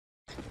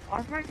Why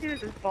is my kid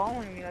just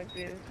following me like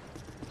this?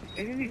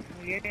 It is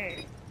weird.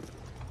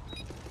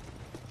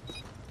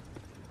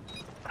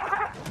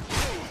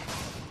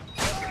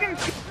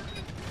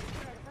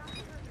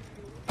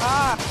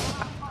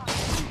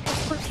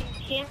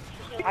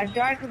 I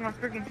died because my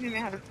freaking teammate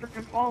had to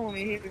freaking follow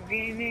me. He could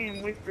game in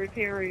and whisper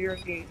terror your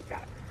gate.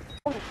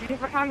 Oh, it's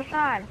my time to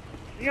shine.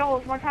 Yo,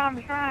 it's my time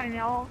to shine,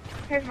 y'all.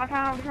 Here's my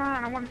time to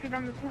shine. I want to see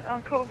them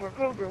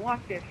Cobra, watch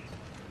this.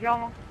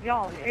 Y'all,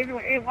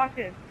 everyone, hey, watch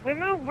this. Wait,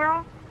 move,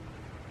 bro.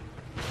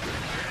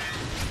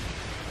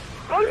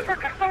 Oh, you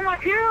freaking stole my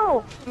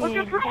kill! What's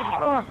your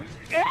problem?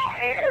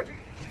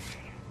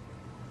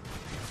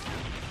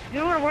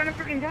 Dude, we're gonna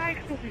freaking die.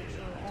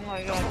 Oh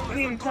my god,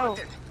 King, help.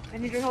 I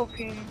need your help,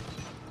 King.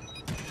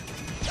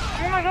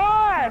 Oh my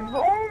god!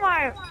 Oh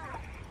my...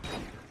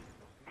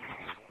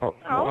 Oh,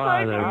 oh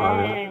my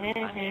god!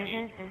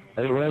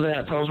 Hey, where's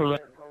that? Tell us where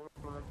that...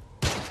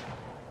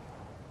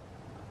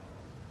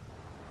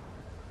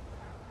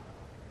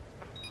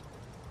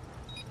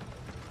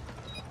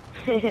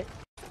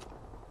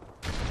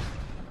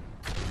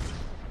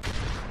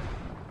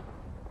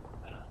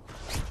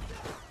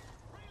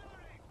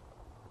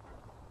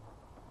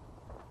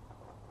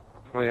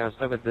 Oh, yeah,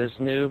 stuck with this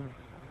noob.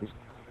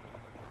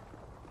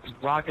 He's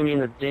blocking me in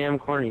the damn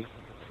corner.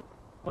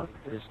 Fuck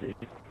this dude.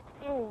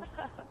 Oh.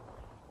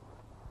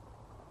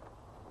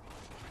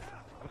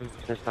 I'm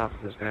pissed off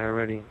with this guy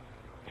already.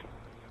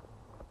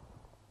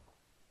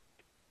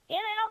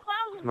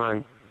 Come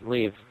on,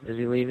 leave. Is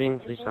he leaving?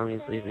 Please tell me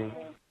he's leaving.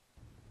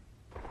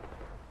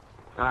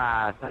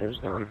 Ah, I thought he was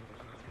gone.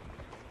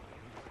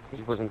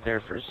 He wasn't there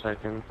for a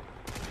second.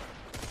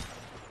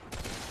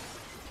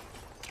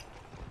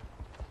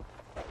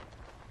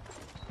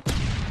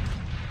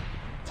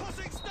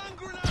 Tossing stun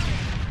grenade!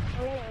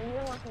 Oh yeah,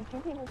 you're watching 2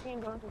 people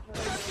can't go into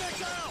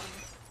Check out!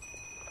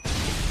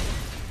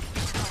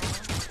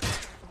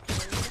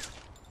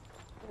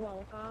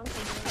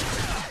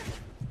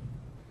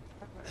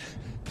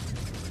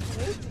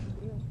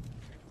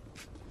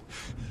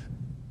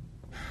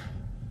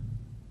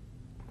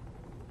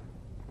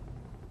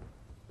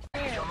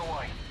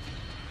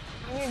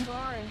 I need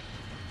guard.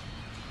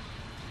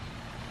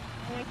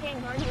 And I can't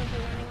guard you if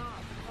you're running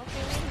off.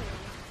 Okay,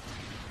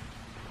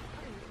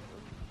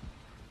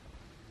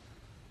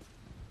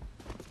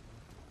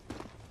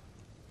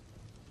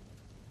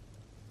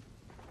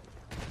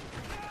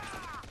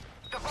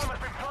 The bomb has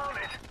been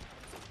planted!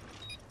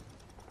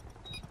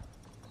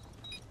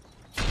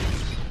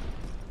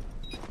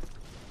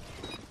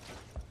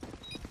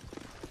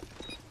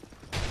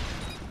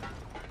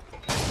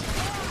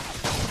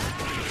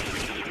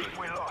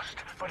 We lost,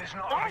 but it's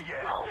not over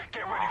yet.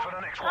 Get ready for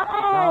the next one.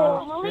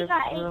 Oh, we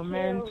got 8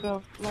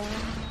 kills.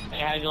 Hey,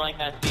 how'd you like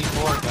that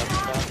C4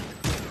 stuff?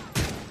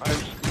 I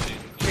just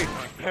didn't take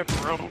my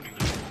pepperoni.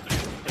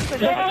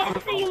 Yeah,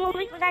 so you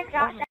moving for that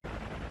job.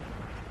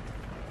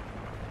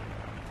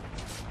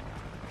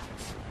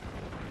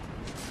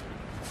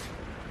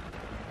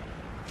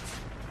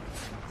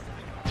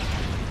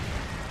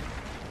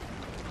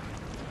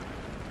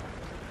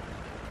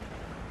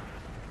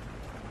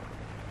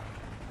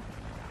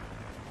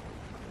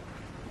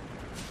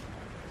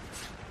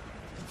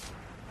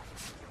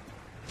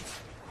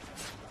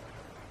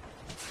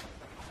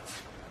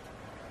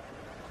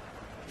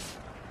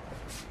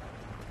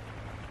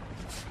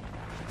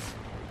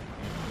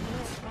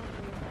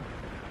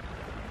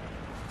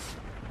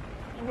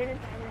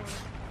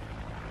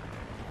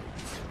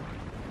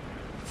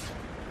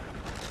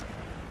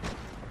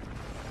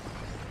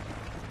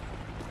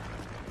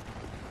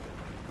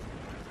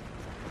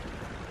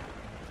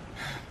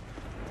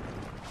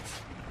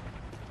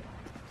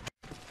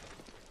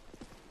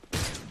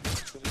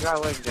 There's a guy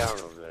laying down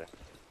over there.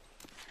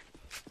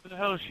 Who the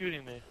hell is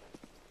shooting me?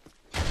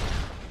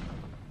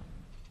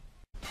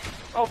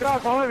 Oh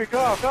god, behind me,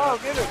 go,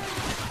 get him!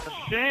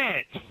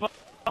 Shit!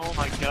 Oh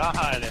my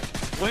god.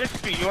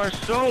 Whiskey, you are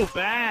so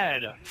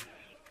bad!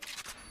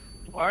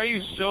 Why are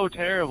you so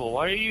terrible?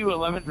 Why are you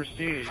 11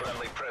 prestige?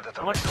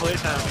 How much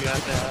playtime you got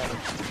to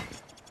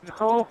have?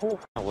 No!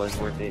 It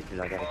wasn't worth it because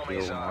I got a kill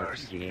with my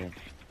RPG.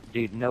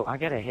 Dude, no, I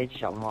got a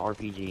headshot with my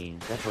RPG.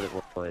 That's what it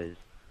was.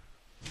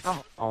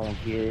 Come on,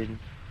 kid.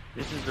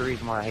 This is the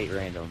reason why I hate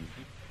randoms.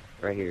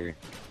 Right here.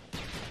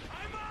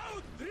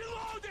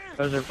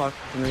 Because they're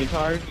fucking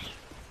retards?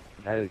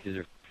 No, because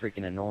they're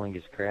freaking annoying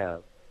as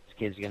crap. This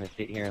kid's gonna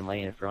sit here and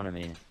lay in front of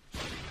me.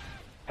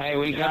 Hey,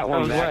 we got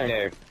one back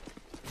there.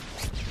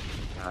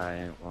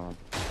 Alright, well.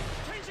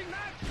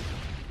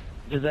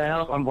 Does that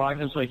help? I'm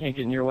blocking him so he can't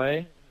get in your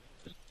way?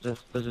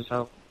 Does this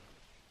help?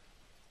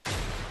 I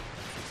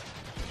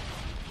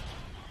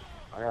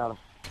got him.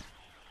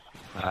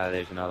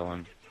 There's another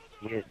one.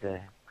 Get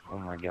the... Oh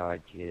my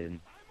god, kid.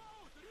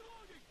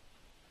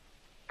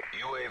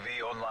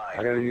 UAV online.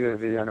 I got a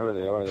UAV, I know where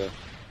they are though.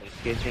 This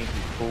kid thinks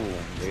he's cool.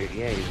 Dude,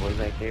 yeah, he's way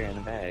back there in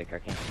the back. I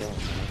can't kill him,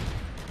 man.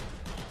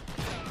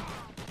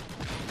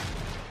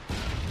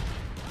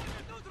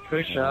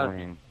 Good shot.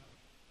 Man.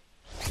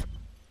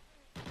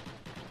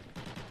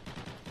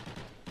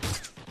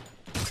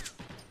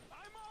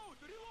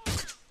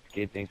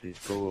 Kid thinks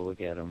it's cool.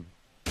 Look at him.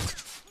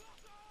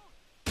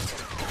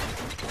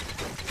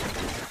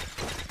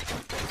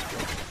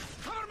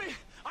 Cover me!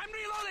 I'm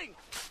reloading!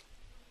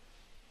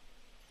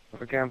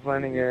 Okay, I'm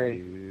planning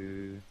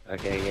a...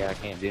 Okay, yeah, I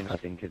can't do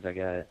nothing because I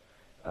got,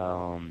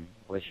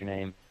 what's your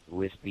name?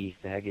 Wispy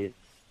Faggot?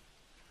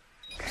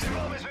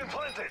 Bomb has been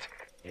planted.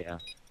 Yeah.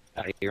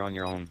 You're on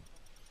your own.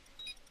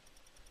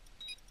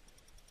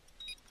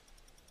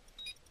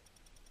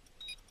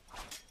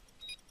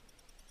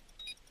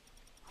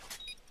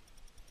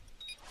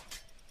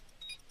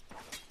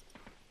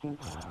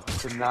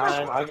 For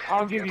 9,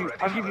 I'll give you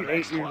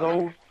 8 years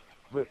old,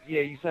 but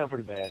yeah, you sound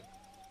pretty bad.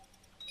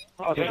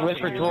 Just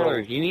whisper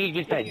towards. You need to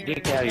get that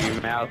dick out of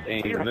your mouth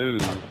and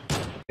move.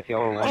 If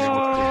y'all are wondering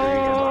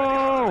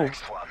what's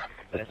the reason.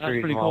 That's the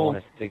reason why I want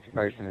a 6th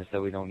person is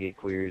so we don't get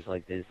queers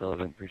like this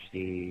 11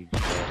 prestige.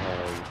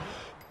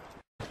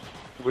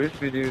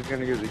 Wispy dude's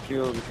gonna get the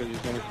kill because he's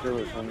gonna steal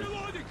it from me.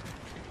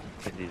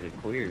 Because he's a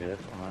queer,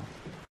 that's why.